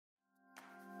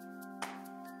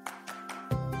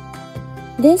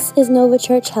This is Nova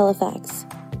Church Halifax,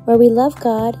 where we love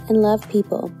God and love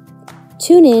people.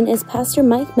 Tune in as Pastor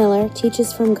Mike Miller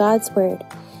teaches from God's Word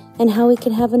and how we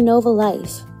can have a Nova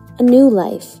life, a new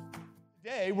life.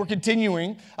 Today, we're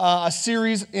continuing a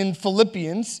series in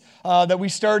Philippians that we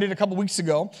started a couple weeks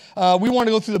ago. We want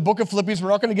to go through the book of Philippians. We're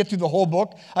not going to get through the whole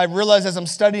book. I realize as I'm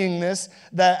studying this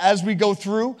that as we go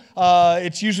through,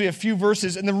 it's usually a few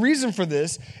verses. And the reason for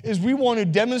this is we want to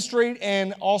demonstrate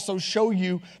and also show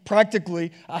you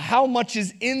practically how much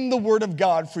is in the Word of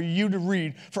God for you to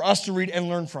read, for us to read and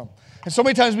learn from. And so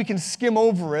many times we can skim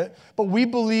over it, but we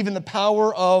believe in the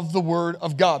power of the Word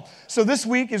of God. So this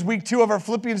week is week 2 of our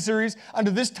Philippians series under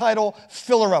this title,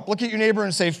 Fill Her Up. Look at your neighbor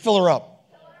and say, Fill Her Up.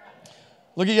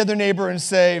 Look at your other neighbor and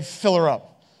say, Fill Her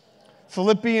Up.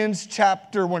 Philippians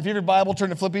chapter 1. If you have your Bible,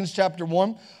 turn to Philippians chapter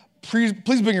 1. Please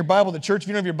bring your Bible to church. If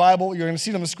you don't have your Bible, you're going to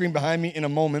see it on the screen behind me in a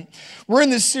moment. We're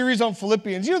in this series on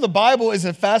Philippians. You know, the Bible is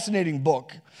a fascinating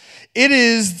book. It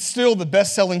is still the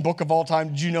best-selling book of all time.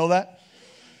 Did you know that?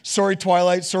 Sorry,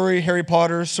 Twilight. Sorry, Harry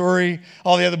Potter. Sorry,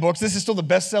 all the other books. This is still the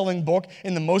best-selling book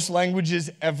in the most languages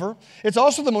ever. It's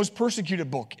also the most persecuted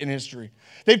book in history.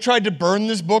 They've tried to burn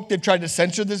this book. They've tried to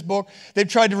censor this book. They've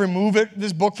tried to remove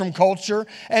this book from culture.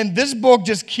 And this book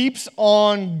just keeps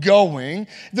on going.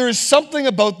 There is something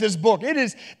about this book. It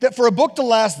is that for a book to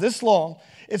last this long,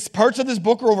 it's parts of this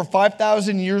book are over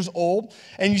 5,000 years old,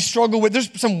 and you struggle with,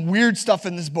 there's some weird stuff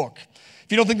in this book.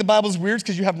 If you don't think the Bible is weird, it's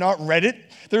because you have not read it.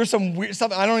 There's some weird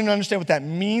stuff. I don't even understand what that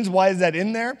means. Why is that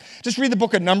in there? Just read the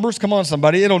book of Numbers. Come on,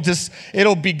 somebody. It'll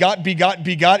begot.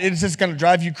 It's just going to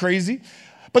drive you crazy.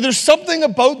 But there's something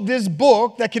about this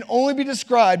book that can only be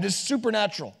described as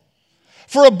supernatural.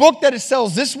 For a book that it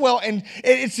sells this well, and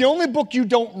it's the only book you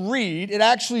don't read, it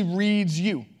actually reads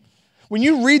you. When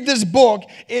you read this book,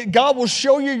 God will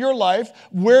show you your life,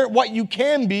 what you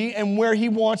can be, and where He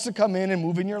wants to come in and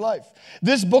move in your life.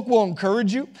 This book will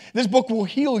encourage you. This book will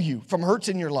heal you from hurts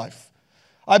in your life.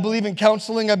 I believe in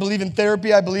counseling. I believe in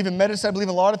therapy. I believe in medicine. I believe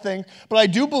in a lot of things. But I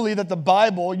do believe that the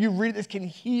Bible, you read this, can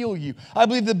heal you. I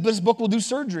believe that this book will do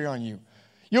surgery on you.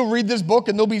 You'll read this book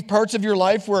and there'll be parts of your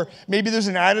life where maybe there's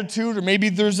an attitude or maybe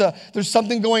there's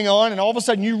something going on, and all of a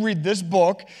sudden you read this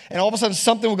book and all of a sudden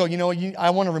something will go, I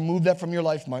want to remove that from your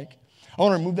life, Mike. I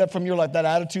want to remove that from your life, that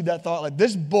attitude, that thought. Like,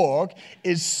 this book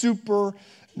is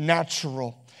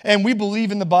supernatural. And we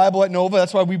believe in the Bible at Nova.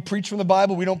 That's why we preach from the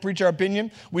Bible. We don't preach our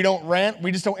opinion. We don't rant.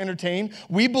 We just don't entertain.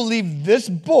 We believe this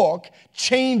book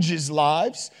changes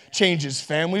lives, changes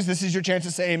families. This is your chance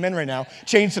to say amen right now.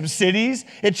 Change some cities.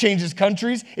 It changes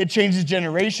countries. It changes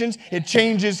generations. It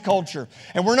changes culture.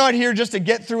 And we're not here just to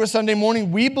get through a Sunday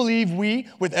morning. We believe we,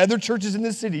 with other churches in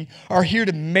the city, are here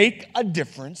to make a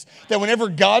difference. That whenever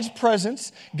God's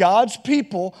presence, God's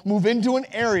people move into an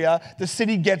area, the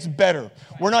city gets better.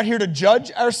 We're not here to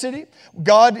judge our city.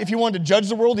 God, if He wanted to judge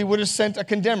the world, He would have sent a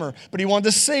condemner, but He wanted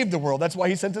to save the world. That's why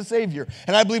He sent a Savior.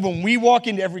 And I believe when we walk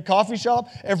into every coffee shop,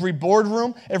 every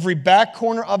boardroom, every back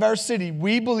corner of our city,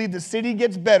 we believe the city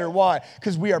gets better. Why?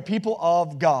 Because we are people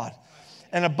of God.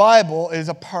 And a Bible is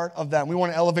a part of that. We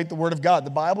want to elevate the Word of God. The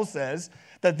Bible says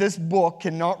that this book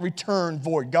cannot return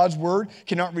void. God's Word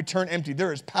cannot return empty.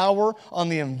 There is power on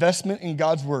the investment in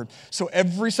God's Word. So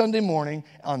every Sunday morning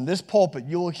on this pulpit,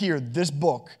 you will hear this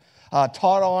book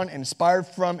taught on, inspired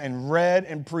from, and read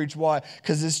and preached. Why?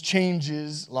 Because this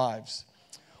changes lives.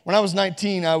 When I was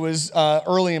 19, I was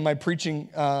early in my preaching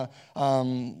time,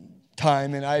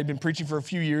 and I had been preaching for a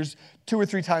few years, 2 or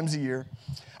 3 times a year.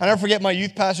 I never forget, my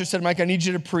youth pastor said, Mike, I need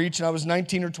you to preach. And I was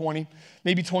 19 or 20,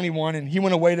 maybe 21, and he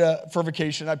went away for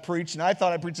vacation. I preached, and I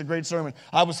thought I preached a great sermon.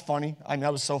 I was funny. I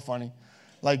was so funny.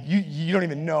 Like, you don't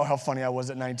even know how funny I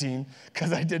was at 19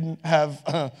 because I didn't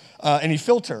have any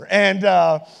filter. And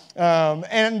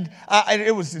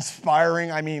it was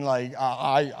inspiring. I mean, like,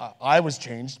 I was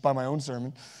changed by my own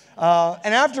sermon.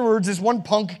 And afterwards, this one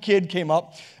punk kid came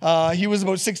up. He was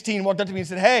about 16, walked up to me and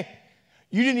said, hey,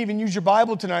 you didn't even use your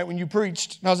Bible tonight when you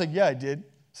preached. And I was like, yeah, I did. I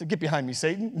said, get behind me,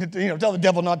 Satan. Tell the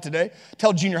devil not today.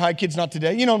 Tell junior high kids not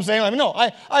today. You know what I'm saying? I mean, no,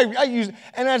 I use it.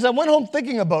 And as I went home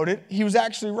thinking about it, he was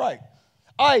actually right.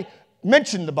 I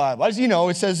mentioned the Bible. As you know,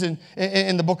 it says in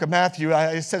the book of Matthew,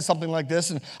 it says something like this,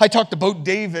 and I talked about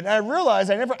David, and I realized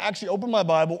I never actually opened my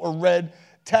Bible or read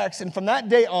text, and from that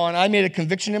day on, I made a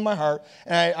conviction in my heart,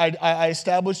 and I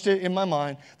established it in my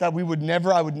mind that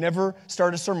I would never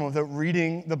start a sermon without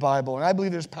reading the Bible, and I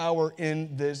believe there's power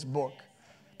in this book.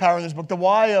 Power in this book. The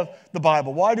why of the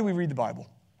Bible. Why do we read the Bible?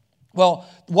 Well,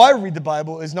 why we read the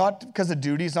Bible is not because of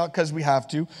duty. It's not because we have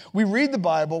to. We read the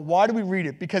Bible. Why do we read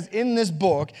it? Because in this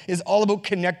book is all about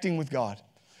connecting with God.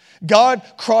 God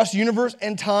crossed universe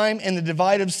and time and the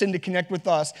divide of sin to connect with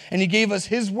us, and he gave us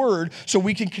his word so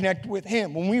we can connect with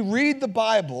him. When we read the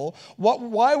Bible,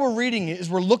 why we're reading it is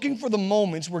we're looking for the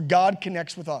moments where God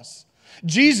connects with us.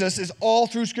 Jesus is all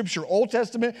through Scripture, Old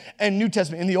Testament and New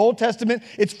Testament. In the Old Testament,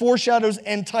 it's foreshadows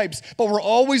and types, but we're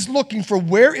always looking for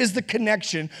where is the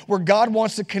connection where God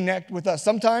wants to connect with us.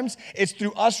 Sometimes it's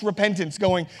through us repentance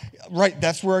going, right,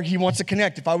 that's where he wants to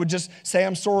connect. If I would just say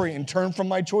I'm sorry and turn from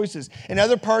my choices. In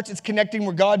other parts, it's connecting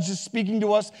where God's just speaking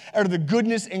to us out of the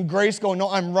goodness and grace going, no,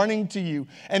 I'm running to you.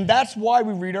 And that's why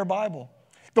we read our Bible.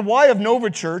 The why of Nova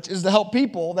Church is to help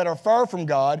people that are far from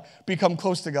God become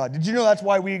close to God. Did you know that's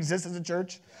why we exist as a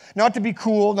church? Not to be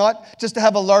cool, not just to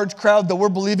have a large crowd, though we're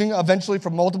believing eventually for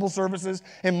multiple services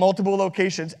in multiple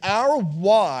locations. Our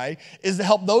why is to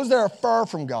help those that are far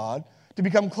from God to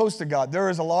become close to God. There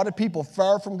is a lot of people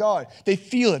far from God. They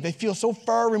feel it. They feel so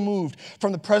far removed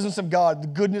from the presence of God, the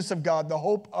goodness of God, the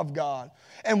hope of God.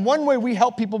 And one way we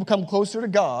help people become closer to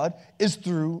God is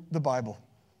through the Bible.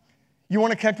 You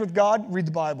want to connect with God? Read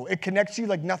the Bible. It connects you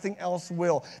like nothing else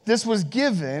will. This was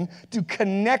given to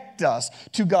connect us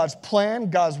to God's plan,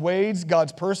 God's ways,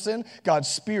 God's person, God's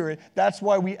spirit. That's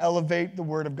why we elevate the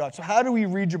Word of God. So how do we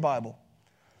read your Bible?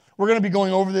 We're going to be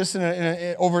going over this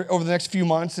over the next few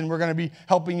months, and we're going to be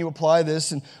helping you apply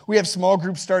this. And we have small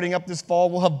groups starting up this fall.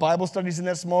 We'll have Bible studies in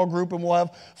that small group, and we'll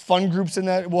have fun groups in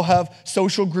that. We'll have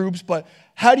social groups. But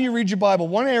how do you read your Bible?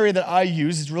 One area that I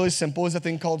use is really simple, is a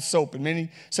thing called SOAP. And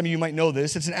some of you might know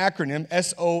this. It's an acronym,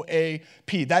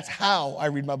 SOAP. That's how I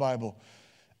read my Bible.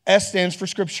 S stands for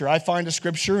Scripture. I find a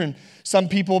Scripture, and some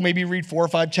people maybe read 4 or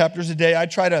 5 chapters a day. I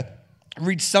try to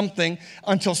read something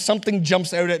until something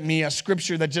jumps out at me, a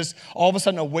Scripture that just all of a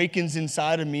sudden awakens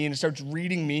inside of me and it starts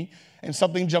reading me, and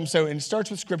something jumps out, and it starts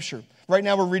with Scripture. Right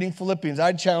now we're reading Philippians.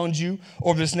 I'd challenge you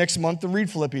over this next month to read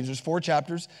Philippians. There's 4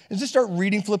 chapters, and just start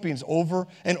reading Philippians over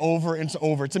and over and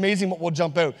over. It's amazing what will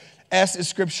jump out. S is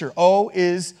Scripture. O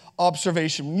is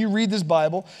observation. When you read this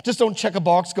Bible, just don't check a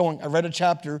box going, I read a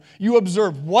chapter. You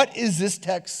observe, what is this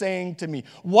text saying to me?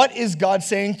 What is God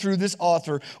saying through this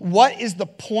author? What is the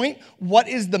point? What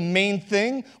is the main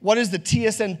thing? What is the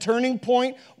TSN turning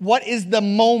point? What is the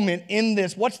moment in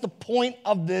this? What's the point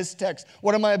of this text?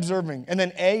 What am I observing? And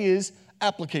then A is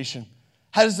application.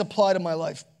 How does it apply to my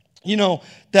life? You know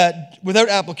that without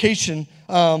application,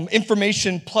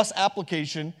 information plus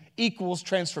application equals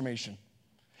transformation.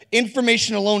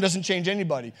 Information alone doesn't change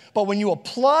anybody. But when you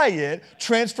apply it,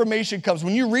 transformation comes.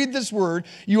 When you read this word,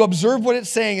 you observe what it's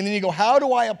saying, and then you go, how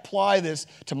do I apply this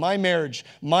to my marriage,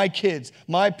 my kids,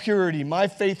 my purity, my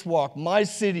faith walk, my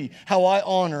city, how I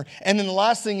honor? And then the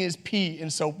last thing is P,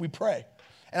 and so we pray.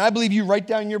 And I believe you write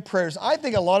down your prayers. I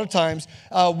think a lot of times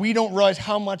we don't realize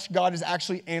how much God is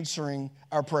actually answering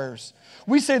our prayers.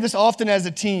 We say this often as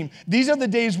a team. These are the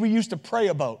days we used to pray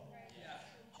about.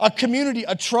 A community,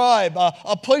 a tribe,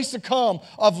 a place to come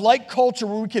of like culture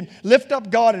where we can lift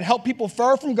up God and help people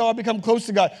far from God become close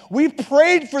to God. We've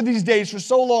prayed for these days for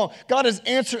so long. God has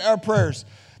answered our prayers.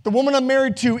 The woman I'm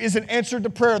married to is an answer to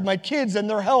prayer. My kids and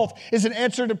their health is an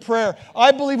answer to prayer.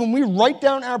 I believe when we write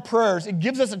down our prayers, it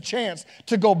gives us a chance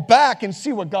to go back and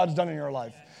see what God's done in your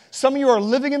life. Some of you are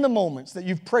living in the moments that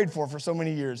you've prayed for so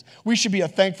many years. We should be a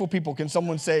thankful people. Can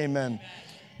someone say amen?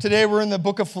 Today we're in the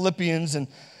book of Philippians, and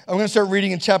I'm going to start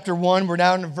reading in chapter 1. We're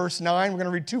down to verse 9. We're going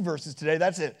to read 2 verses today.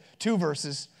 That's it. 2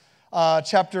 verses.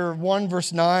 Chapter 1,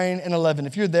 verse 9 and 11.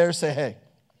 If you're there, say hey.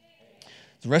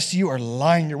 The rest of you are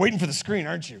lying. You're waiting for the screen,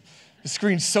 aren't you? The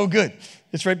screen's so good.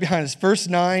 It's right behind us. Verse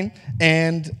 9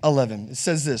 and 11. It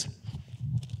says this.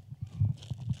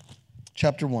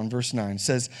 Chapter 1, verse 9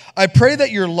 says, I pray that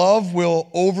your love will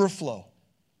overflow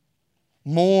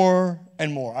more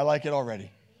and more. I like it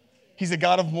already. He's a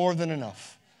God of more than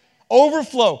enough.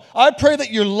 Overflow. I pray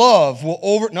that your love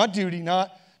will not duty,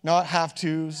 not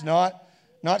have-tos, not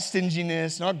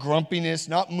stinginess, not grumpiness,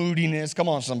 not moodiness. Come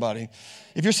on, somebody.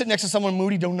 If you're sitting next to someone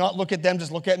moody, do not look at them,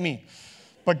 just look at me.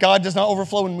 But God does not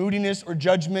overflow in moodiness or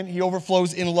judgment. He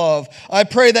overflows in love. I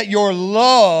pray that your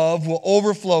love will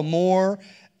overflow more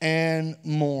and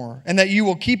more, and that you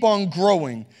will keep on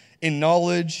growing in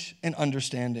knowledge and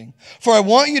understanding. For I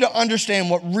want you to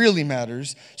understand what really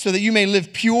matters, so that you may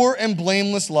live pure and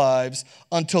blameless lives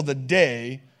until the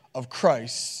day of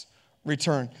Christ's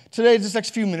return. Today, this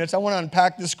next few minutes, I want to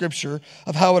unpack the scripture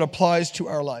of how it applies to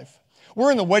our life.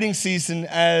 We're in the wedding season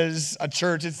as a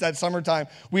church. It's that summertime.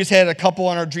 We just had a couple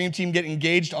on our dream team get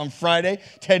engaged on Friday.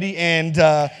 Teddy and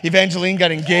Evangeline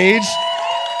got engaged.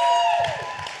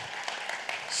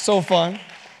 So fun.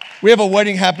 We have a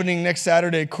wedding happening next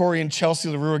Saturday. Corey and Chelsea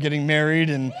LaRue are getting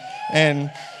married.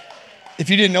 And if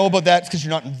you didn't know about that, it's because you're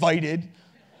not invited.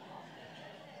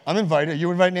 I'm invited.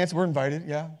 You invite Nancy? We're invited.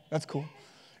 Yeah, that's cool.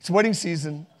 It's wedding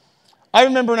season. I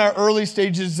remember in our early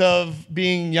stages of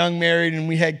being young married and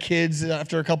we had kids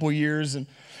after a couple of years, and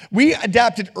we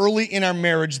adapted early in our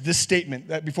marriage this statement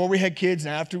that before we had kids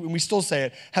and after, and we still say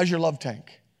it, how's your love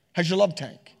tank? How's your love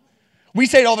tank? We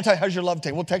say it all the time, how's your love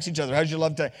tank? We'll text each other, how's your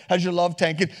love tank? How's your love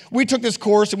tank? And we took this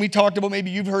course and we talked about,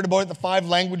 maybe you've heard about it, the 5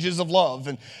 languages of love.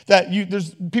 And that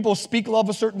there's people speak love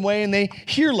a certain way and they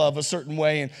hear love a certain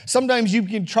way. And sometimes you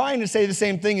can try to say the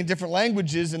same thing in different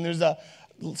languages and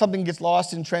something gets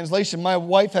lost in translation. My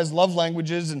wife has love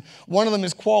languages, and one of them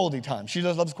is quality time. She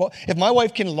does love quality. If my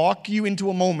wife can lock you into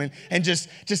a moment and just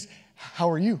how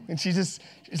are you? And it's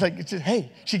like,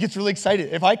 hey, she gets really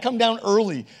excited. If I come down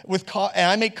early and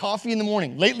I make coffee in the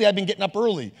morning, lately I've been getting up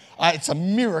early. It's a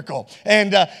miracle.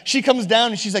 And she comes down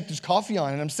and she's like, there's coffee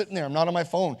on, and I'm sitting there. I'm not on my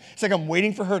phone. It's like I'm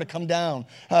waiting for her to come down,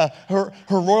 her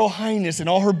Royal Highness and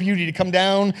all her beauty to come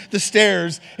down the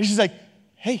stairs. And she's like,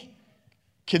 hey,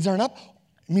 kids aren't up?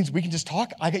 It means we can just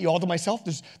talk. I got you all to myself.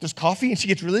 There's coffee, and she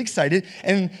gets really excited.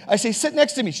 And I say, sit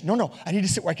next to me. No, I need to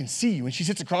sit where I can see you. And she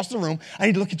sits across the room. I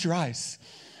need to look at your eyes.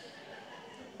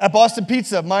 At Boston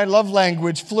Pizza, my love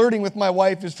language, flirting with my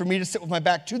wife, is for me to sit with my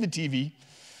back to the TV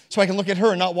so I can look at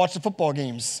her and not watch the football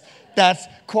games. That's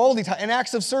quality time. And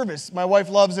acts of service. My wife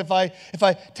loves if I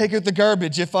take out the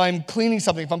garbage, if I'm cleaning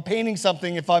something, if I'm painting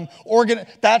something, if I'm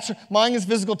mine is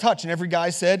physical touch. And every guy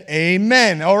said,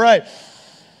 amen. All right.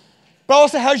 But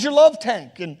also, how's your love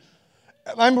tank? And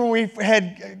I remember when we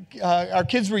had, our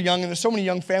kids were young, and there's so many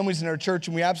young families in our church,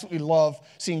 and we absolutely love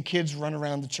seeing kids run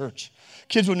around the church.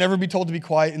 Kids will never be told to be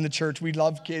quiet in the church. We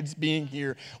love kids being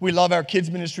here. We love our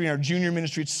kids ministry and our junior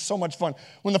ministry. It's so much fun.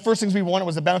 One of the first things we wanted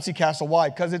was a bouncy castle. Why?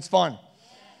 Because it's fun.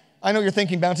 I know you're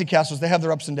thinking bouncy castles, they have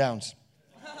their ups and downs.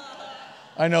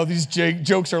 I know these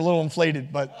jokes are a little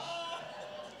inflated, but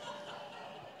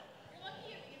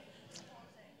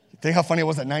think how funny it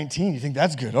was at 19. You think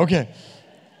that's good. Okay.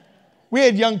 We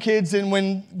had young kids, and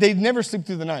when they'd never sleep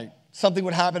through the night, something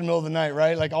would happen in the middle of the night,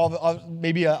 right? Like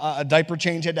maybe a diaper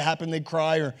change had to happen, they'd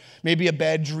cry, or maybe a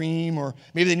bad dream, or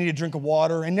maybe they need a drink of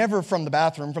water, and never from the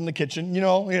bathroom, from the kitchen.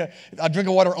 A drink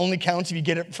of water only counts if you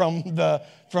get it from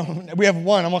we have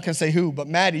one, I'm not going to say who, but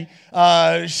Maddie,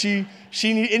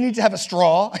 it needs to have a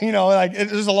straw,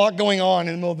 there's a lot going on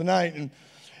in the middle of the night,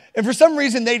 and for some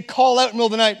reason, they'd call out in the middle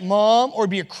of the night, Mom, or it'd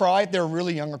be a cry if they were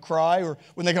really young, a cry, or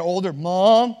when they got older,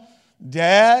 Mom,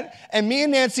 Dad. And me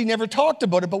and Nancy never talked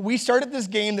about it, but we started this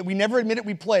game that we never admitted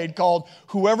we played called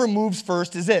Whoever Moves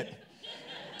First Is It.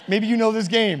 Maybe you know this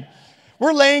game.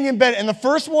 We're laying in bed, and the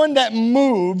first one that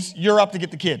moves, you're up to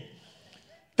get the kid.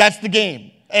 That's the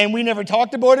game. And we never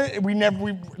talked about it.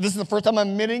 This is the first time I'm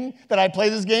admitting that I play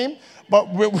this game,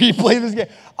 but we play this game.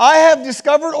 I have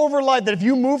discovered over life that if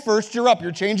you move first, you're up.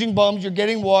 You're changing bums, you're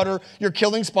getting water, you're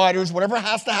killing spiders, whatever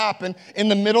has to happen in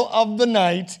the middle of the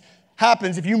night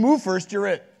happens. If you move first, you're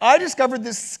it. I discovered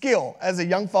this skill as a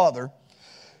young father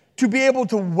to be able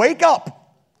to wake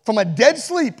up from a dead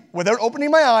sleep without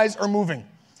opening my eyes or moving.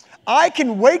 I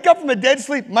can wake up from a dead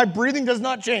sleep. My breathing does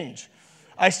not change.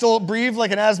 I still breathe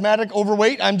like an asthmatic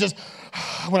overweight.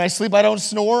 When I sleep, I don't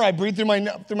snore. I breathe through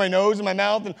my nose and my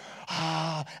mouth.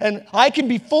 And I can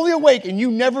be fully awake, and you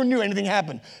never knew anything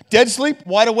happened. Dead sleep,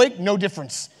 wide awake, no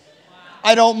difference. Wow.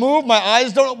 I don't move. My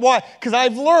eyes don't. Why? Because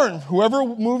I've learned whoever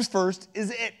moves first is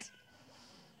it.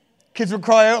 Kids would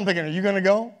cry out. I'm thinking, are you going to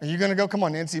go? Are you going to go? Come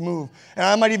on, Nancy, move. And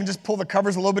I might even just pull the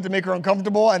covers a little bit to make her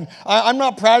uncomfortable. And I'm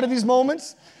not proud of these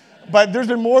moments. But there's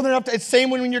been more than enough. It's the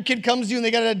same when your kid comes to you and they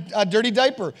got a dirty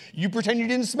diaper. You pretend you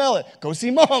didn't smell it. Go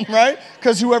see Mom, right?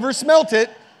 Because whoever smelt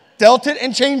it, dealt it,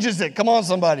 and changes it. Come on,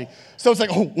 somebody. So it's like,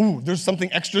 there's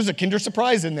something extra. There's a Kinder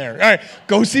Surprise in there. All right,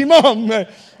 go see Mom.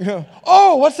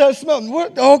 Oh, what's that smell?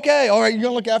 What? Okay, all right, you're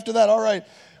going to look after that. All right.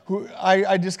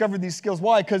 I discovered these skills.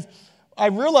 Why? Because I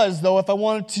realized, though, if I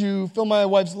wanted to fill my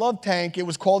wife's love tank, it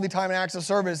was quality time and acts of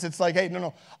service. It's like, hey,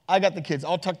 no, I got the kids.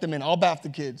 I'll tuck them in. I'll bath the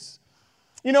kids.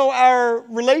 Our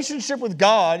relationship with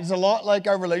God is a lot like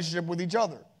our relationship with each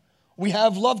other. We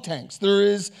have love tanks. There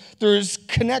is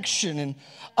connection. And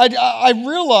I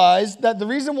realized that the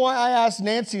reason why I asked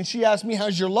Nancy and she asked me,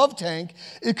 how's your love tank,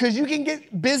 is because you can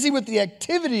get busy with the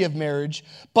activity of marriage,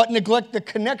 but neglect the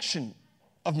connection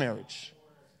of marriage.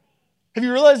 Have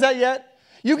you realized that yet?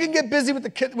 You can get busy with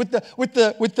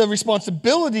the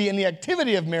responsibility and the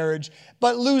activity of marriage,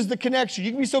 but lose the connection.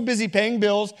 You can be so busy paying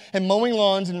bills and mowing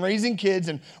lawns and raising kids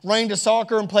and running to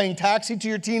soccer and playing taxi to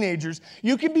your teenagers.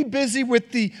 You can be busy with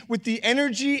the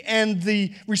energy and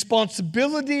the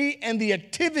responsibility and the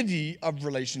activity of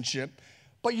relationship,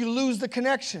 but you lose the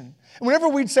connection. And whenever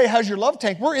we'd say, how's your love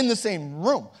tank? We're in the same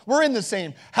room. We're in the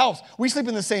same house. We sleep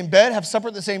in the same bed, have supper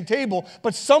at the same table.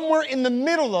 But somewhere in the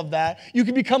middle of that, you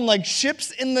can become like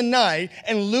ships in the night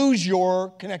and lose your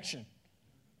connection.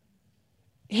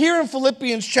 Here in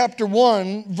Philippians chapter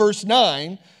 1, verse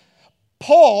 9,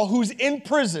 Paul, who's in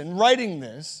prison writing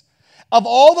this, of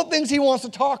all the things he wants to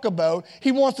talk about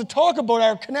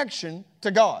our connection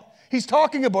to God. He's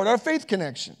talking about our faith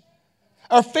connection.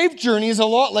 Our faith journey is a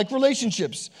lot like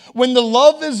relationships. When the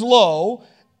love is low,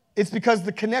 it's because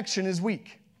the connection is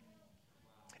weak.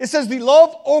 It says the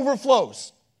love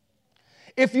overflows.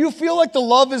 If you feel like the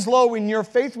love is low in your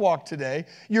faith walk today,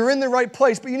 you're in the right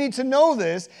place. But you need to know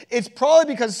this. It's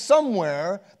probably because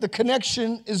somewhere the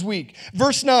connection is weak.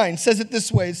 Verse 9 says it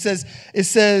this way. It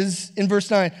says in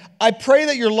verse 9, I pray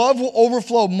that your love will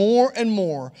overflow more and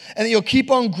more, and that you'll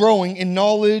keep on growing in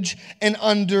knowledge and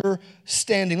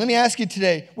understanding. Let me ask you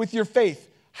today, with your faith,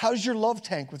 how's your love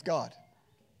tank with God?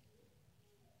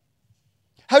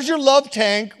 How's your love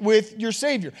tank with your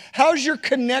Savior? How's your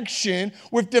connection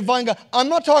with divine God? I'm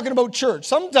not talking about church.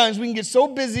 Sometimes we can get so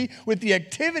busy with the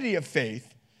activity of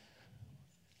faith,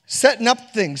 setting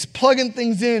up things, plugging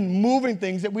things in, moving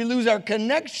things, that we lose our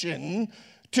connection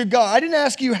to God. I didn't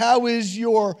ask you how is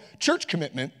your church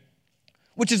commitment,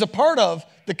 which is a part of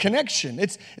the connection.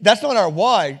 That's not our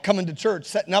why, coming to church,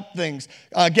 setting up things,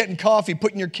 getting coffee,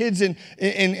 putting your kids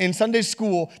in Sunday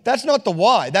school. That's not the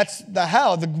why. That's the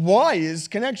how. The why is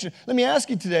connection. Let me ask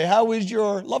you today, how is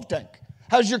your love tank?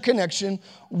 How's your connection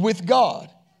with God?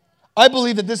 I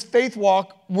believe that this faith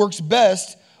walk works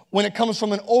best when it comes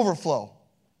from an overflow.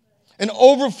 An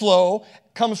overflow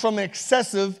comes from an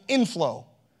excessive inflow.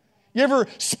 You ever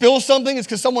spill something? It's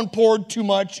because someone poured too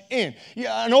much in.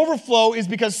 Yeah, an overflow is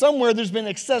because somewhere there's been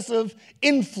excessive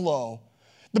inflow.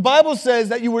 The Bible says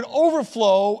that you would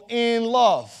overflow in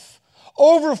love,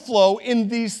 overflow in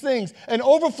these things. An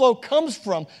overflow comes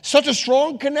from such a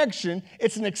strong connection,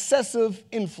 it's an excessive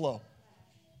inflow.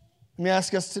 Let me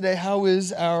ask us today, how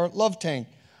is our love tank?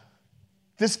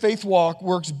 This faith walk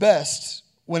works best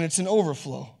when it's an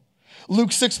overflow. Luke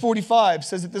 6:45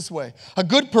 says it this way, a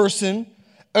good person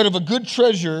out of a good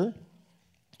treasure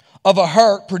of a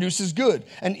heart produces good.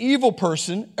 An evil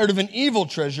person out of an evil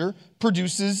treasure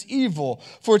produces evil.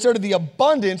 For it's out of the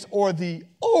abundance or the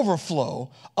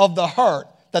overflow of the heart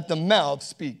that the mouth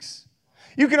speaks.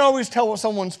 You can always tell what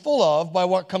someone's full of by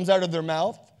what comes out of their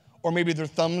mouth, or maybe their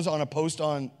thumbs on a post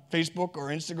on Facebook or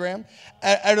Instagram.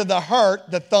 Out of the heart,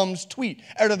 the thumbs tweet.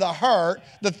 Out of the heart,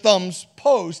 the thumbs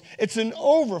post. It's an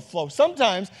overflow.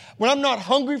 Sometimes when I'm not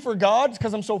hungry for God, it's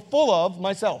because I'm so full of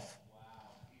myself.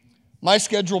 My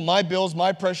schedule, my bills,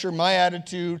 my pressure, my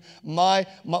attitude, my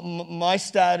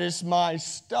status, my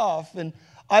stuff. And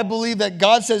I believe that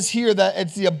God says here that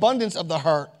it's the abundance of the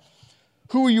heart.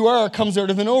 Who you are comes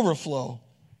out of an overflow.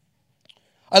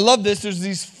 I love this. There's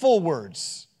these full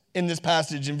words in this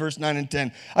passage in verse 9 and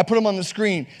 10. I put them on the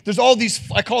screen. There's all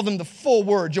these, I call them the full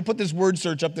words. You'll put this word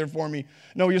search up there for me.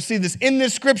 No, you'll see this in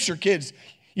this scripture, kids.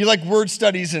 You like word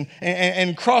studies and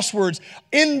crosswords.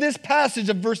 In this passage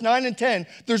of verse 9 and 10,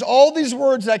 there's all these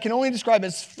words that I can only describe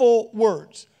as full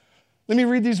words. Let me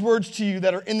read these words to you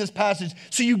that are in this passage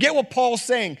so you get what Paul's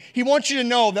saying. He wants you to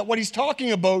know that what he's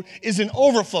talking about is an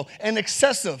overflow, an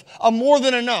excessive, a more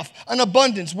than enough, an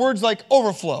abundance. Words like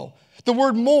overflow. The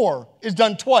word more is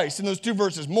done twice in those two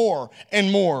verses, more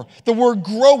and more. The word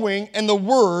growing and the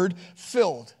word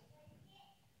filled.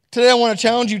 Today I want to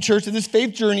challenge you, church, that this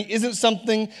faith journey isn't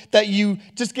something that you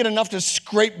just get enough to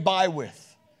scrape by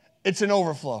with. It's an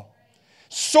overflow.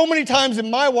 So many times in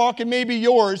my walk, and maybe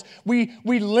yours, we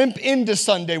limp into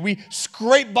Sunday. We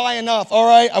scrape by enough. All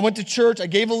right, I went to church. I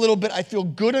gave a little bit. I feel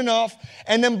good enough.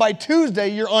 And then by Tuesday,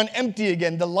 you're on empty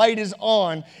again. The light is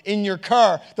on in your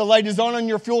car. The light is on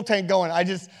your fuel tank going.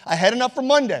 I had enough for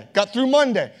Monday. Got through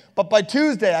Monday. But by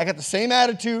Tuesday, I got the same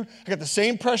attitude. I got the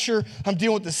same pressure. I'm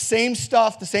dealing with the same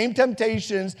stuff, the same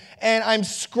temptations. And I'm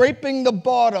scraping the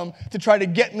bottom to try to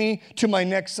get me to my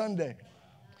next Sunday.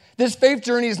 This faith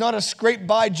journey is not a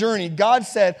scrape-by journey. God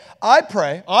said, I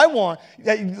pray, I want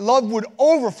that love would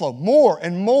overflow more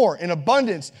and more in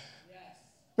abundance. Yes.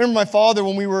 Remember my father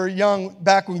when we were young,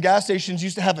 back when gas stations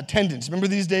used to have attendants. Remember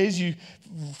these days, you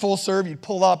full serve, you'd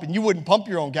pull up and you wouldn't pump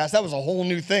your own gas. That was a whole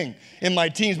new thing in my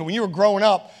teens. But when you were growing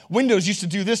up, windows used to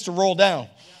do this to roll down.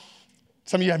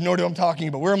 Some of you have no idea what I'm talking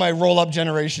about. We're my roll-up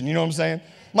generation, you know what I'm saying?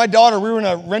 My daughter, we were in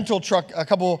a rental truck a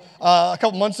couple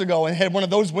months ago and had one of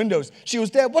those windows. She goes,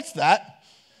 Dad, what's that?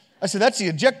 I said, that's the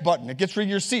eject button. It gets rid of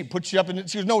your seat, puts you up in it.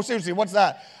 She goes, no, seriously, what's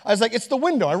that? I was like, it's the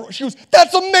window. She goes,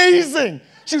 that's amazing.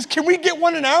 She goes, can we get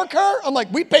one in our car? I'm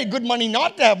like, we pay good money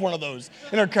not to have one of those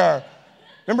in our car.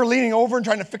 Remember leaning over and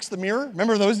trying to fix the mirror?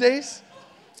 Remember those days?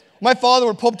 My father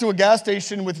would pull up to a gas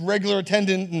station with regular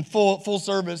attendant and full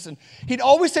service, and he'd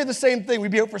always say the same thing.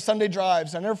 We'd be out for Sunday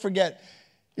drives. I'll never forget.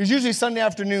 It was usually Sunday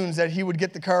afternoons that he would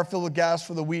get the car filled with gas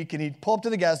for the week, and he'd pull up to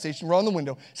the gas station, roll in the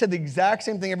window, said the exact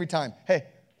same thing every time. Hey,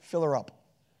 fill her up.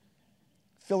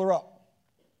 Fill her up.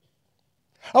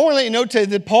 I want to let you know today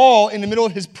that Paul, in the middle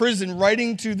of his prison,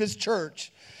 writing to this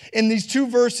church, in these 2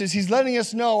 verses, he's letting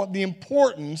us know the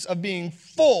importance of being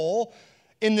full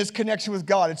in this connection with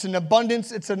God. It's an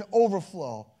abundance, it's an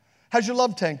overflow. How's your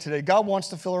love tank today? God wants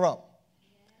to fill her up.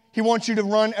 He wants you to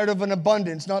run out of an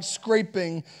abundance, not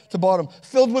scraping to bottom.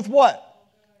 Filled with what?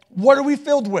 What are we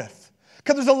filled with?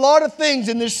 Because there's a lot of things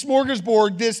in this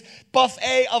smorgasbord, this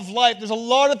buffet of life. There's a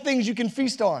lot of things you can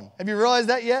feast on. Have you realized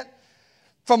that yet?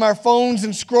 From our phones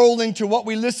and scrolling to what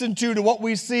we listen to what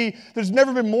we see. There's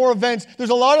never been more events. There's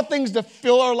a lot of things to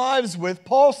fill our lives with.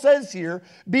 Paul says here,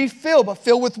 be filled, but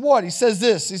fill with what? He says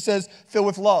this. He says, fill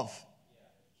with love.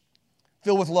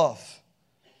 Fill with love.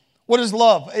 What is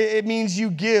love? It means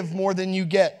you give more than you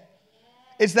get.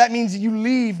 That means you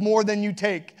leave more than you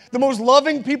take. The most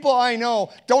loving people I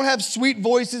know don't have sweet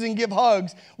voices and give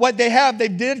hugs. What they have,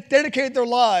 they've dedicated their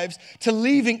lives to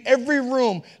leaving every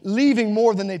room, leaving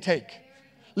more than they take.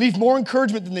 Leave more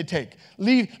encouragement than they take.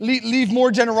 Leave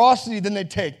more generosity than they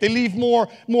take. They leave more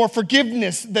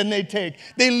forgiveness than they take.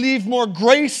 They leave more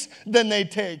grace than they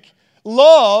take.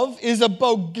 Love is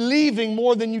about leaving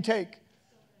more than you take.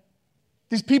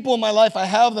 These people in my life, I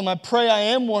have them. I pray I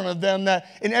am one of them, that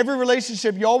in every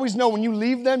relationship, you always know when you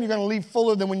leave them, you're going to leave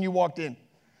fuller than when you walked in.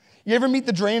 You ever meet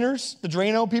the drainers, the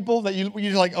Drano people that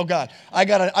you're like, oh God, I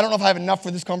don't know if I have enough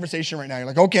for this conversation right now. You're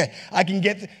like, okay, I can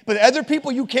get, but other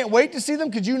people, you can't wait to see them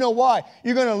because you know why.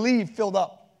 You're going to leave filled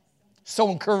up.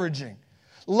 So encouraging.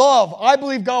 Love, I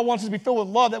believe God wants us to be filled with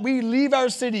love, that we leave our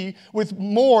city with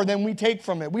more than we take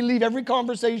from it. We leave every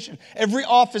conversation, every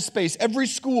office space, every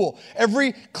school,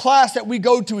 every class that we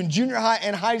go to in junior high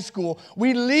and high school,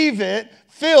 we leave it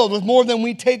filled with more than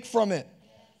we take from it.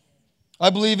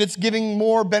 I believe it's giving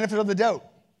more benefit of the doubt.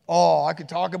 Oh, I could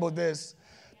talk about this.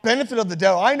 Benefit of the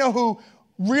doubt. I know who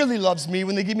really loves me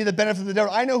when they give me the benefit of the doubt.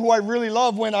 I know who I really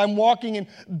love when I'm walking in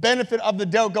benefit of the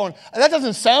doubt going, that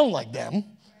doesn't sound like them.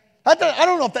 I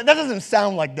don't know if that doesn't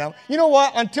sound like them. You know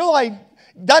what?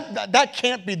 That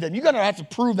can't be them. You're going to have to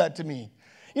prove that to me.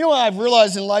 You know what I've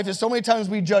realized in life is so many times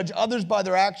we judge others by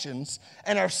their actions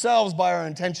and ourselves by our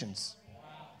intentions.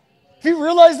 Have you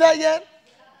realized that yet?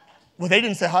 Well, they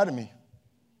didn't say hi to me.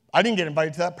 I didn't get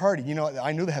invited to that party. You know,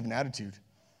 I knew they have an attitude.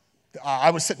 I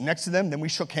was sitting next to them, then we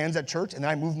shook hands at church, and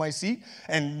then I moved my seat,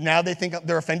 and now they think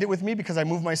they're offended with me because I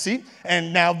moved my seat,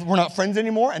 and now we're not friends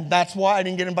anymore, and that's why I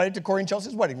didn't get invited to Corey and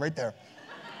Chelsea's wedding right there.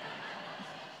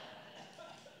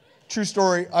 True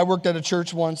story, I worked at a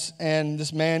church once, and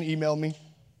this man emailed me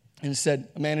and said,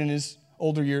 a man in his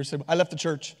older years said, I left the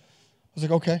church. I was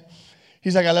like, okay.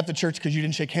 He's like, I left the church because you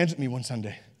didn't shake hands with me one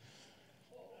Sunday.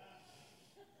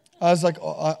 I was like,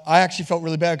 I actually felt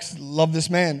really bad because I love this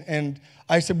man. And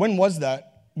I said, when was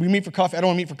that? We meet for coffee. I don't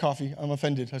want to meet for coffee. I'm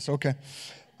offended. I said, okay.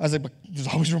 I was like, but there's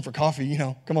always room for coffee, you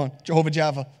know. Come on, Jehovah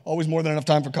Java. Always more than enough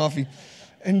time for coffee.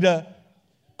 And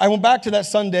I went back to that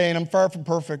Sunday, and I'm far from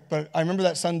perfect, but I remember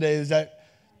that Sunday is that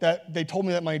they told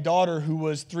me that my daughter, who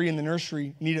was 3 in the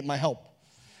nursery, needed my help.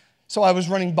 So I was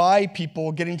running by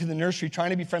people, getting to the nursery, trying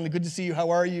to be friendly. Good to see you. How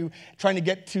are you? Trying to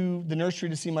get to the nursery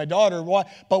to see my daughter. But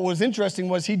what was interesting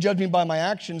was he judged me by my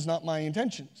actions, not my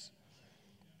intentions.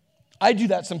 I do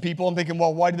that to some people. I'm thinking,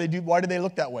 well, why do they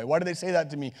look that way? Why do they say that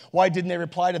to me? Why didn't they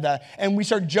reply to that? And we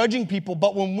start judging people.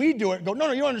 But when we do it, go,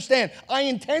 no, you don't understand. I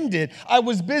intended. I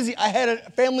was busy. I had a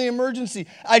family emergency.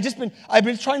 I've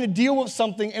been trying to deal with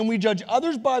something, and we judge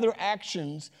others by their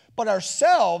actions. But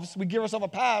ourselves, we give ourselves a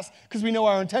pass because we know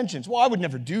our intentions. Well, I would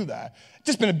never do that. It's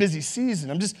just been a busy season.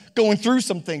 I'm just going through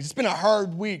some things. It's been a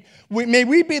hard week. May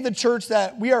we be the church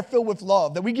that we are filled with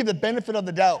love, that we give the benefit of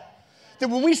the doubt. That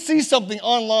when we see something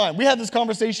online, we have this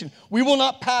conversation, we will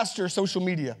not pastor social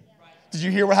media. Did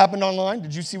you hear what happened online?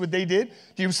 Did you see what they did?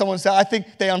 Someone say, I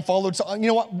think they unfollowed. You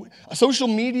know what? Social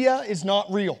media is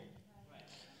not real.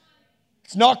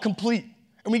 It's not complete.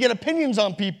 And we get opinions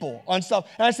on people, on stuff.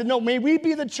 And I said, no, may we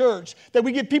be the church that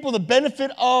we give people the benefit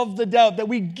of the doubt, that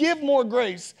we give more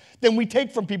grace than we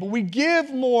take from people. We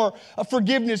give more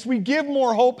forgiveness. We give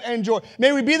more hope and joy.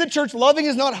 May we be the church. Loving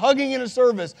is not hugging in a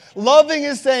service. Loving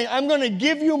is saying, I'm going to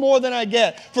give you more than I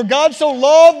get. For God so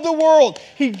loved the world,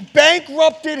 he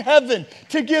bankrupted heaven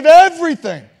to give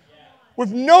everything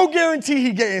with no guarantee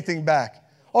he'd get anything back.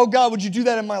 Oh, God, would you do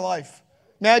that in my life?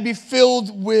 May I be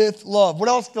filled with love. What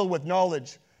else filled with?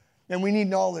 Knowledge. and we need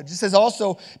knowledge. It says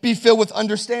also, be filled with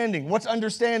understanding. What's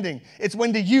understanding? It's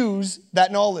when to use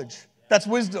that knowledge. That's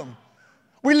wisdom.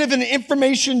 We live in an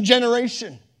information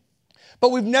generation, but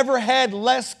we've never had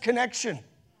less connection.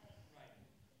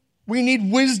 We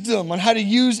need wisdom on how to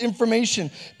use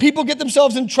information. People get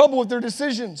themselves in trouble with their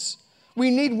decisions.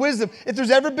 We need wisdom. If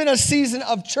there's ever been a season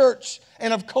of church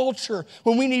and of culture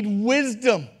when we need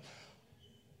wisdom,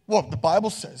 well, the Bible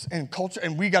says, and culture,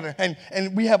 and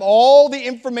we have all the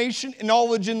information and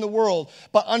knowledge in the world,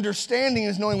 but understanding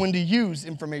is knowing when to use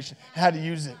information, how to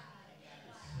use it.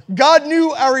 God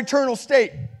knew our eternal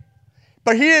state,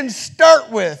 but he didn't start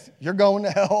with, you're going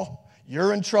to hell,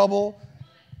 you're in trouble.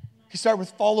 He started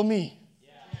with, follow me,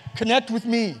 connect with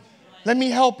me, let me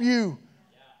help you.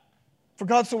 For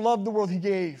God so loved the world, he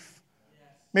gave.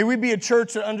 May we be a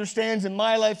church that understands in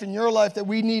my life and your life that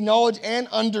we need knowledge and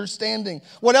understanding.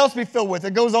 What else be filled with?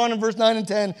 It goes on in verse 9 and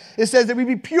 10. It says that we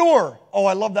be pure. Oh,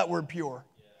 I love that word pure.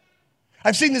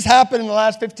 I've seen this happen in the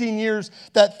last 15 years,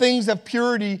 that things of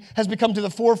purity has become to the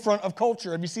forefront of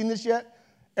culture. Have you seen this yet?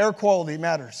 Air quality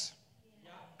matters.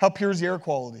 How pure is the air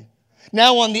quality?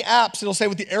 Now on the apps, it'll say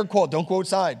with the air quality, don't go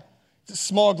outside. It's a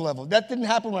smog level. That didn't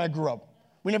happen when I grew up.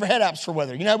 We never had apps for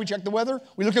weather. You know how we checked the weather?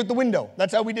 We looked out the window.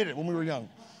 That's how we did it when we were young.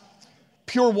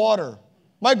 Pure water.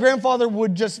 My grandfather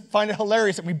would just find it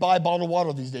hilarious that we buy bottled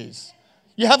water these days.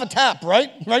 You have a tap,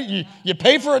 right? You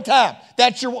pay for a tap.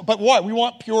 But why? We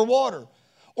want pure water.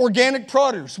 Organic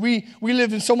produce. We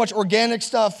live in so much organic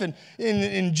stuff and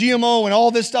in GMO and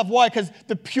all this stuff. Why? Because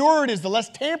the purer it is, the less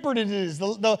tampered it is,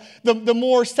 the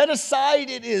more set aside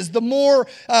it is, the more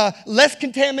less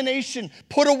contamination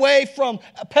put away from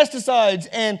pesticides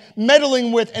and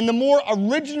meddling with, and the more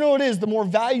original it is, the more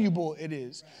valuable it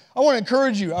is. I want to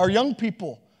encourage you, our young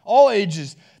people, all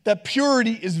ages, that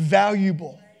purity is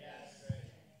valuable.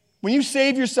 When you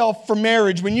save yourself for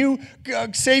marriage, when you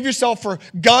save yourself for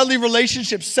godly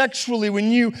relationships sexually,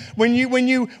 when you're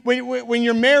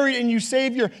married and you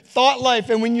save your thought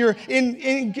life, and when you're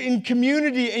in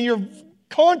community and you're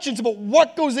conscious about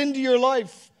what goes into your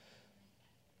life,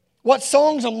 what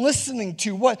songs I'm listening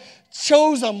to, what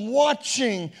shows I'm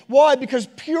watching. Why? Because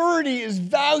purity is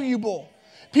valuable.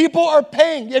 People are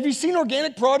paying. Have you seen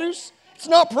organic produce? It's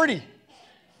not pretty.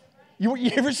 You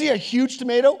ever see a huge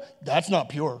tomato? That's not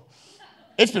pure.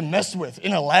 It's been messed with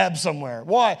in a lab somewhere.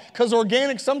 Why? Because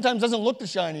organic sometimes doesn't look the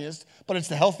shiniest, but it's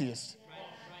the healthiest.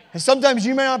 And sometimes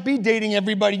you might not be dating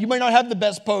everybody. You might not have the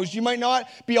best post. You might not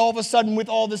be all of a sudden with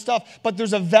all this stuff. But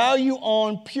there's a value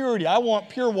on purity. I want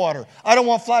pure water. I don't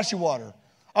want flashy water.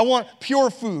 I want pure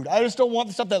food. I just don't want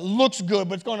the stuff that looks good,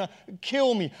 but it's going to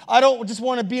kill me. I don't just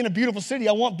want to be in a beautiful city.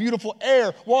 I want beautiful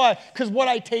air. Why? Because what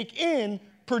I take in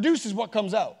produces what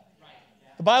comes out.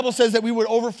 The Bible says that we would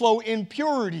overflow in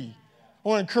purity. I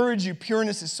want to encourage you,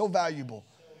 pureness is so valuable.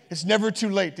 It's never too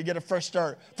late to get a fresh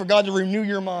start, for God to renew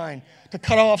your mind, to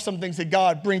cut off some things, say,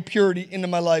 God, bring purity into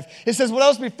my life. It says, what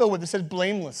else be filled with? It says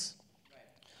blameless.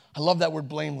 I love that word,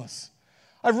 blameless.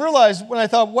 I've realized when I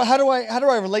thought, well, how do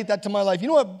I relate that to my life? You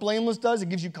know what blameless does? It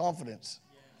gives you confidence.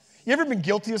 You ever been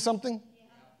guilty of something?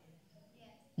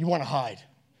 You want to hide.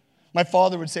 My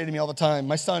father would say to me all the time,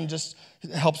 my son just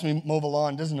helps me mow the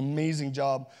lawn, does an amazing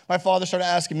job. My father started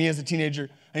asking me as a teenager,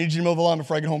 I need you to mow the lawn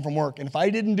before I get home from work. And if I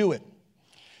didn't do it,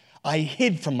 I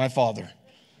hid from my father.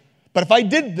 But if I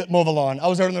did mow the lawn, I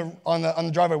was out on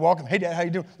the driveway walking, hey, Dad, how you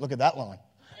doing? Look at that lawn.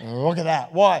 Look at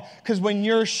that. Why? Because when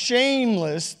you're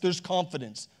shameless, there's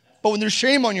confidence. But when there's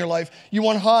shame on your life, you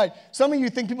want to hide. Some of you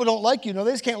think people don't like you. No,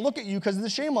 they just can't look at you because of the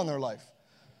shame on their life.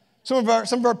 Some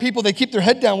of our people, they keep their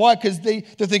head down. Why? Because they're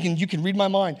thinking, you can read my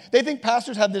mind. They think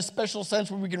pastors have this special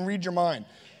sense where we can read your mind.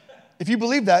 If you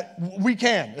believe that, we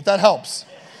can, if that helps.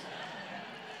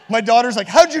 My daughter's like,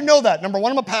 how'd you know that? Number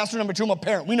one, I'm a pastor. Number two, I'm a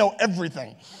parent. We know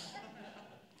everything.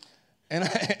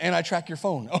 And I track your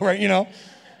phone, all right, you know.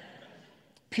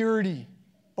 Purity.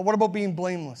 But what about being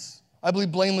blameless? I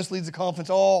believe blameless leads to confidence.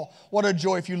 Oh, what a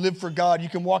joy if you live for God. You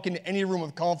can walk into any room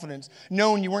with confidence,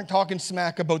 knowing you weren't talking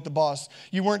smack about the boss.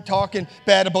 You weren't talking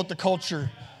bad about the culture.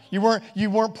 You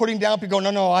weren't putting down people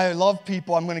going, no, I love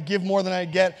people. I'm going to give more than I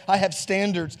get. I have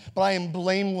standards, but I am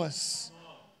blameless.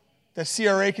 The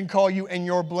CRA can call you and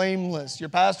you're blameless. Your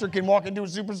pastor can walk into a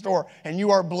superstore and you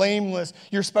are blameless.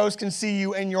 Your spouse can see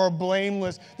you and you're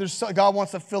blameless. God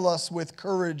wants to fill us with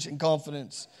courage and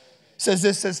confidence. It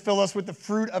says, fill us with the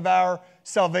fruit of our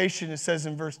salvation, it says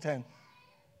in verse 10.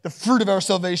 The fruit of our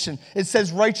salvation. It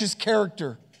says righteous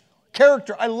character.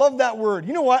 Character, I love that word.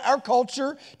 You know what? Our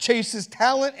culture chases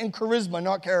talent and charisma,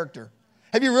 not character.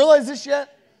 Have you realized this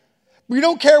yet? We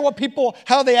don't care what people,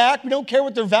 how they act. We don't care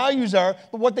what their values are,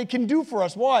 but what they can do for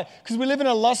us. Why? Because we live in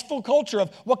a lustful culture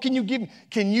of what can you give me?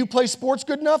 Can you play sports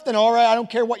good enough? Then all right, I don't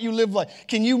care what you live like.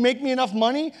 Can you make me enough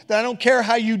money? Then I don't care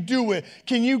how you do it.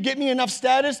 Can you get me enough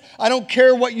status? I don't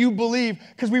care what you believe.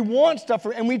 Because we want stuff,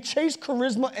 and we chase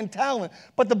charisma and talent.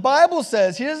 But the Bible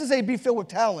says, he doesn't say be filled with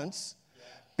talents.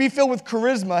 Be filled with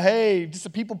charisma. Hey, just a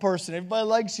people person. Everybody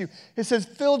likes you. It says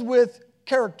filled with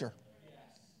character.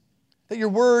 That your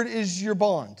word is your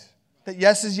bond. That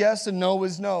yes is yes and no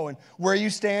is no. And where you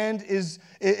stand is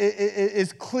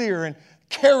clear and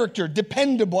character,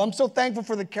 dependable. I'm so thankful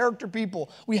for the character people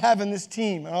we have in this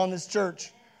team and on this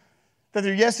church. That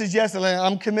their yes is yes and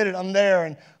I'm committed, I'm there.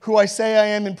 And who I say I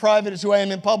am in private is who I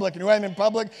am in public. And who I am in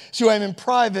public is who I am in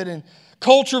private. And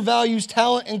culture values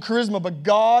talent and charisma, but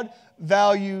God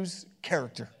values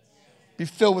character. Be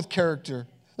filled with character.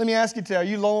 Let me ask you today, are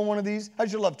you low on one of these?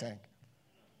 How's your love tank?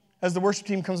 As the worship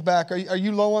team comes back, are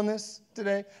you low on this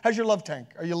today? How's your love tank?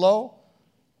 Are you low?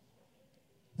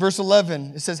 Verse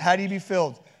 11, it says, how do you be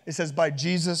filled? It says, by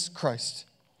Jesus Christ.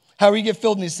 How do you get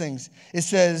filled in these things? It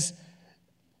says,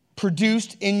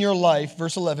 produced in your life,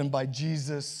 verse 11, by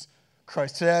Jesus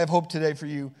Christ. Today, I have hope today for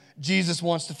you. Jesus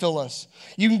wants to fill us.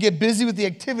 You can get busy with the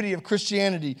activity of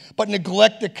Christianity, but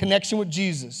neglect the connection with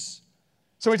Jesus.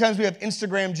 So many times we have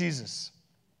Instagram Jesus.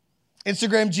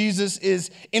 Instagram Jesus is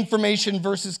information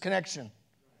versus connection.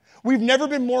 We've never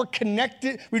been more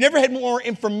connected. We've never had more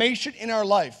information in our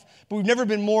life, but we've never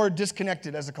been more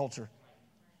disconnected as a culture.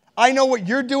 I know what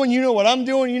you're doing. You know what I'm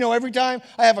doing. You know every time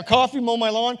I have a coffee, mow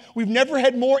my lawn. We've never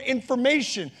had more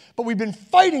information, but we've been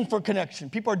fighting for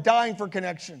connection. People are dying for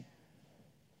connection.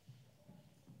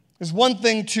 It's one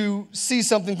thing to see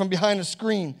something from behind a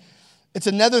screen. It's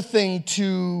another thing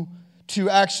to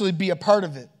actually be a part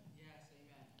of it.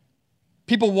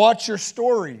 People watch your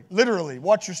story, literally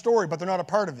watch your story, but they're not a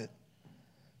part of it.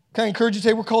 Can I encourage you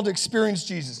today? We're called to experience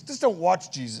Jesus. Just don't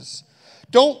watch Jesus.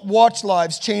 Don't watch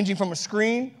lives changing from a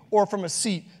screen or from a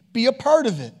seat. Be a part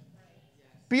of it.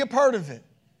 Be a part of it.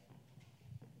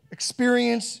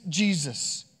 Experience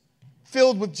Jesus.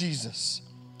 Filled with Jesus.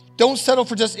 Don't settle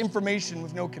for just information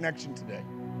with no connection today.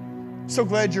 So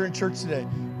glad you're in church today.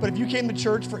 But if you came to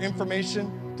church for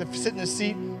information, to sit in a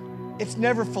seat, it's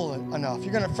never full enough.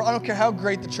 I don't care how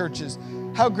great the church is,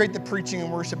 how great the preaching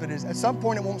and worship it is. At some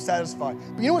point, it won't satisfy.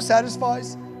 But you know what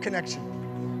satisfies? Connection.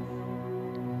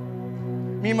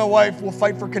 Me and my wife will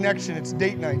fight for connection. It's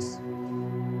date nights.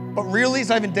 But really, it's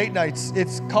not even date nights.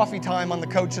 It's coffee time on the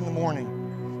couch in the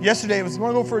morning. Yesterday, it was, you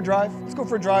want to go for a drive? Let's go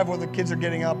for a drive where the kids are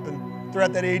getting up and they're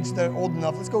at that age, they're old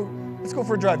enough. Let's go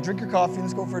for a drive. Drink your coffee and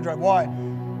let's go for a drive. Why?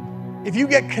 If you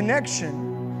get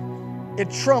connection,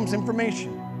 it trumps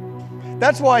information.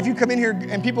 That's why if you come in here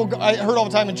and people, I heard all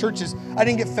the time in churches, I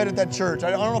didn't get fed at that church. I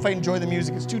don't know if I enjoy the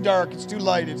music. It's too dark, it's too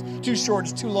light, it's too short,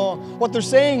 it's too long. What they're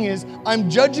saying is,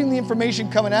 I'm judging the information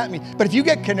coming at me. But if you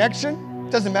get connection,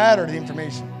 it doesn't matter to the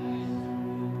information.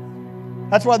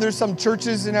 That's why there's some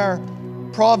churches in our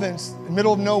province, in the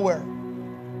middle of nowhere.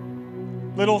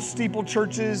 Little steeple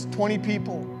churches, 20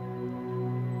 people.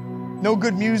 No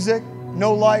good music,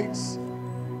 no lights.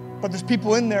 But there's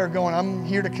people in there going, I'm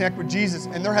here to connect with Jesus,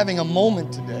 and they're having a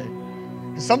moment today.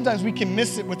 Because sometimes we can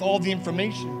miss it with all the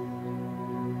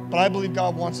information. But I believe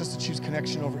God wants us to choose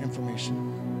connection over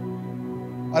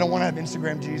information. I don't want to have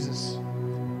Instagram Jesus.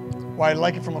 Why I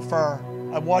like it from afar.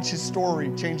 I watch his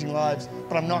story changing lives,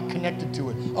 but I'm not connected to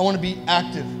it. I want to be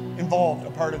active, involved, a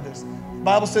part of this. The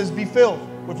Bible says, be filled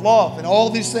with love and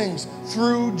all these things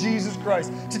through Jesus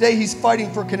Christ. Today, he's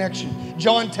fighting for connection.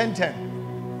 John 10:10.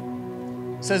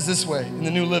 Says this way in the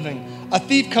New Living. A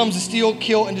thief comes to steal,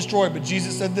 kill, and destroy, but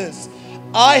Jesus said this,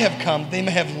 I have come they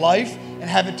may have life and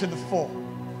have it to the full.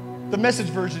 The Message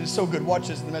version is so good. Watch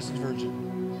this in the Message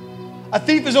version. A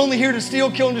thief is only here to steal,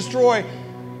 kill, and destroy,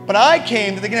 but I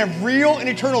came that they can have real and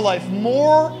eternal life,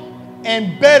 more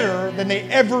and better than they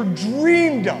ever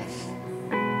dreamed of.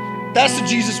 That's the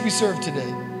Jesus we serve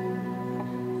today.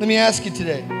 Let me ask you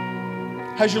today,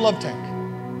 how's your love tank?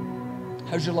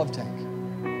 How's your love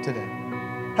tank today?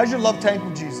 How's your love tank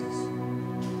with Jesus?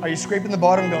 Are you scraping the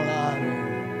bottom going,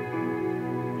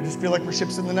 no. I just feel like we're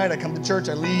ships in the night. I come to church,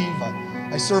 I leave,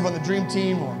 I serve on the dream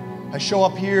team, or I show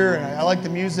up here and I like the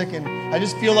music, and I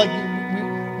just feel like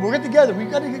we'll get together. We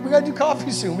got to do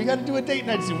coffee soon. We got to do a date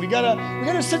night soon. We got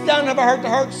to sit down and have a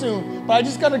heart-to-heart soon. But I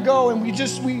just got to go, and we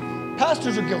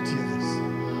pastors are guilty of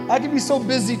this. I can be so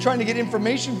busy trying to get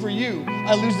information for you,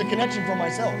 I lose the connection for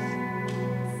myself.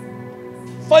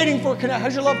 Fighting for connection.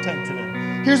 How's your love tank today?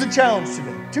 Here's a challenge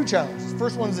today. 2 challenges.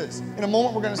 First one is this. In a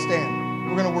moment, we're going to stand.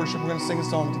 We're going to worship. We're going to sing a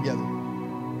song together.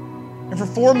 And for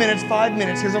 4 minutes, 5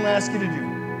 minutes, here's what I'm going to ask you to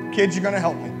do. Kids, you're going to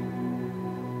help me.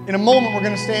 In a moment, we're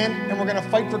going to stand and we're going to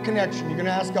fight for connection. You're going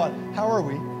to ask God, how are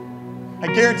we?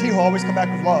 I guarantee he'll always come back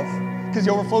with love because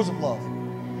he overflows with love.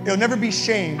 It'll never be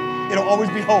shame. It'll always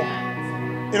be hope.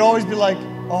 It'll always be like,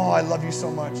 oh, I love you so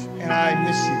much and I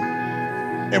miss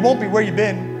you. It won't be where you've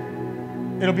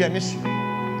been. It'll be I miss you.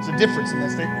 There's a difference in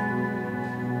that statement.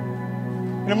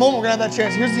 In a moment, we're going to have that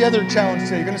chance. Here's the other challenge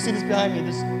today. You're going to see this behind me,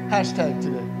 this hashtag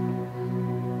today.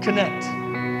 Connect.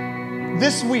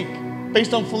 This week,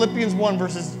 based on Philippians 1,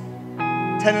 verses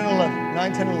 10 and 11,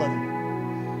 9, 10, and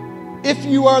 11. If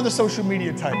you are the social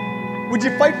media type, would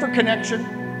you fight for connection?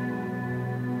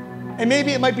 And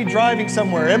maybe it might be driving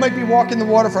somewhere. It might be walking the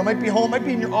waterfront. It might be home. It might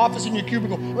be in your office, in your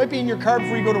cubicle. It might be in your car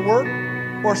before you go to work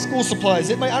or school supplies.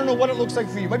 I don't know what it looks like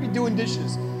for you. It might be doing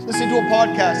dishes, listening to a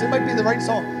podcast. It might be the right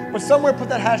song. But somewhere put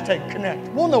that hashtag, connect.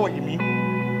 We'll know what you mean.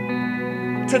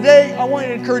 Today, I want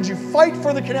to encourage you, fight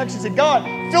for the connection. Say, God,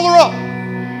 fill her up.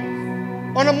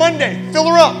 On a Monday, fill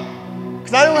her up.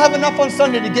 Because I don't have enough on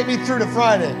Sunday to get me through to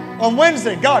Friday. On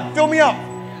Wednesday, God, fill me up.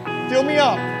 Fill me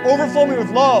up. Overflow me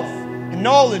with love and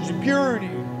knowledge and purity,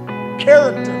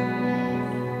 character,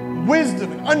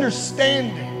 wisdom and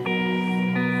understanding.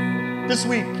 This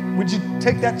week, would you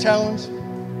take that challenge?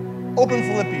 Open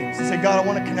Philippians and say, God, I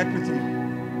want to connect with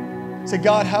you. Say,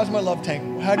 God, how's my love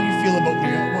tank? How do you feel about me?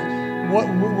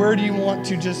 Where do you want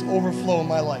to just overflow in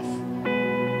my life?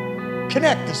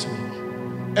 Connect this week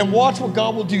and watch what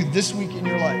God will do this week in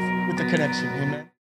your life with the connection. Amen.